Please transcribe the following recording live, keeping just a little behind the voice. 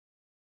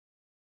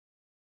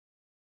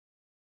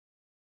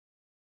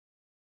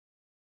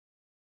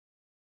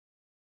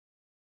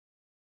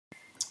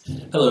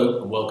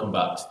Hello and welcome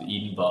back to the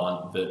Eden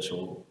Barn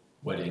virtual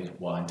wedding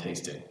wine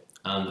tasting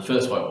and the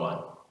first white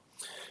wine.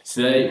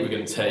 Today we're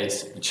going to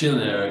taste the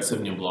Chilinero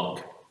Sauvignon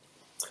Blanc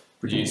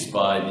produced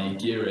by the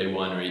Aguirre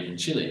winery in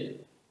Chile.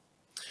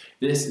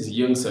 This is a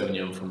young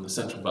Sauvignon from the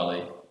Central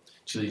Valley,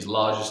 Chile's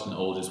largest and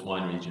oldest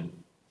wine region.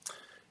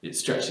 It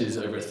stretches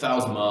over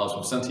 1,000 miles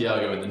from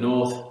Santiago in the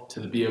north to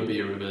the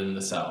Biobío River in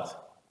the south.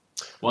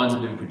 Wines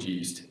have been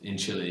produced in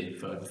Chile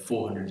for over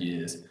 400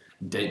 years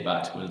and date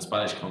back to when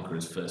Spanish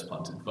conquerors first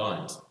planted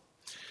vines.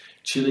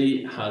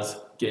 Chile has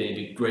gained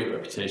a great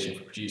reputation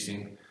for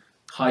producing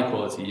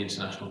high-quality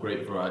international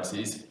grape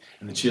varieties,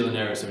 and the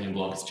Chilinero Sauvignon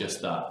Blanc is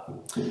just that.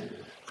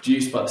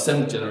 Produced by the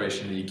 7th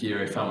generation of the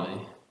Aguirre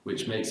family,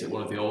 which makes it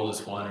one of the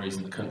oldest wineries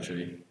in the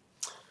country.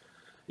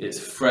 It's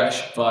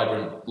fresh,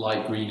 vibrant,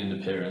 light green in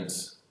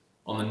appearance.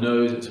 On the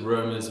nose, its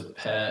aromas of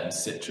pear and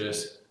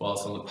citrus,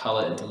 whilst on the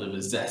palate it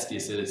delivers zesty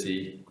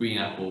acidity, green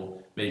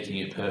apple, making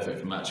it perfect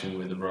for matching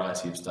with a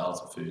variety of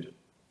styles of food.